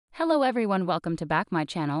Hello everyone, welcome to back my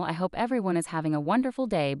channel. I hope everyone is having a wonderful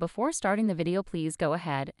day. Before starting the video, please go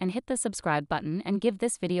ahead and hit the subscribe button and give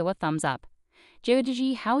this video a thumbs up.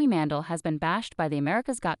 AGT Howie Mandel has been bashed by the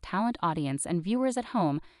America's Got Talent audience and viewers at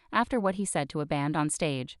home after what he said to a band on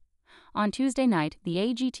stage. On Tuesday night, the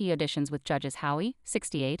AGT auditions with judges Howie,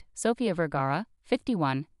 68, Sofia Vergara,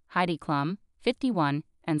 51, Heidi Klum, 51,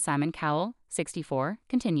 and Simon Cowell, 64,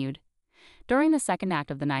 continued. During the second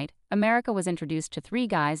act of the night, America was introduced to three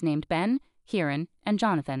guys named Ben, Kieran, and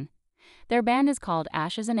Jonathan. Their band is called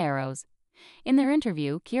Ashes and Arrows. In their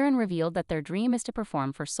interview, Kieran revealed that their dream is to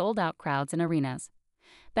perform for sold-out crowds in arenas.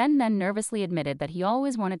 Ben then nervously admitted that he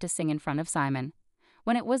always wanted to sing in front of Simon.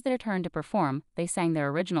 When it was their turn to perform, they sang their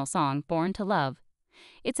original song, Born to Love.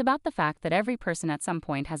 It's about the fact that every person at some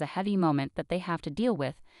point has a heavy moment that they have to deal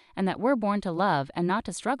with, and that we're born to love and not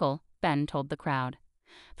to struggle, Ben told the crowd.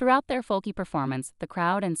 Throughout their folky performance, the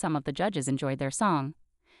crowd and some of the judges enjoyed their song.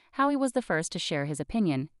 Howie was the first to share his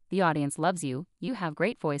opinion. The audience loves you, you have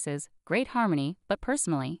great voices, great harmony, but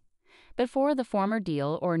personally. Before the former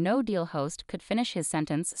Deal or No Deal host could finish his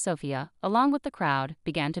sentence, Sofia, along with the crowd,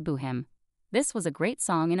 began to boo him. This was a great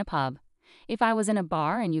song in a pub. If I was in a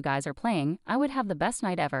bar and you guys are playing, I would have the best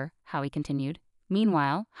night ever, Howie continued.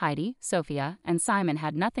 Meanwhile, Heidi, Sofia, and Simon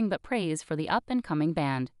had nothing but praise for the up-and-coming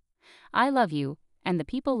band. I love you, and the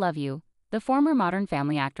people love you, the former Modern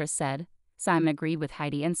Family actress said. Simon agreed with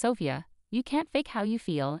Heidi and Sofia. You can't fake how you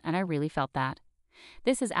feel, and I really felt that.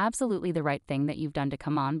 This is absolutely the right thing that you've done to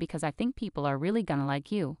come on because I think people are really gonna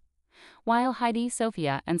like you. While Heidi,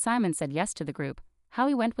 Sofia, and Simon said yes to the group,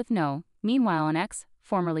 Howie went with no. Meanwhile on X,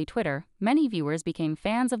 formerly Twitter, many viewers became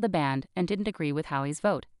fans of the band and didn't agree with Howie's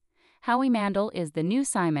vote. Howie Mandel is the new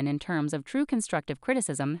Simon in terms of true constructive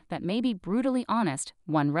criticism that may be brutally honest,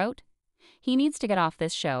 one wrote. He needs to get off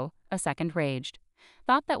this show, a second raged.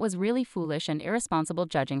 Thought that was really foolish and irresponsible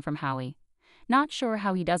judging from Howie. Not sure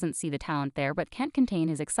how he doesn't see the talent there but can't contain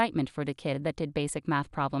his excitement for the kid that did basic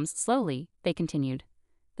math problems slowly, they continued.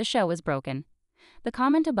 The show is broken. The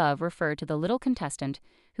comment above referred to the little contestant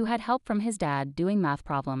who had help from his dad doing math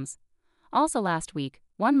problems. Also last week,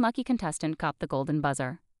 one lucky contestant got the golden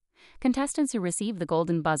buzzer. Contestants who receive the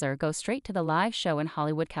golden buzzer go straight to the live show in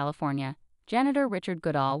Hollywood, California. Janitor Richard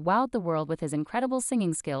Goodall wowed the world with his incredible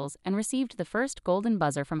singing skills and received the first golden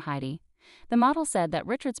buzzer from Heidi. The model said that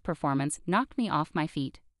Richard's performance knocked me off my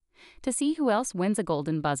feet. To see who else wins a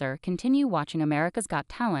golden buzzer, continue watching America's Got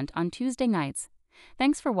Talent on Tuesday nights.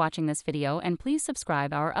 Thanks for watching this video and please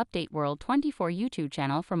subscribe our Update World 24 YouTube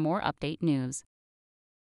channel for more update news.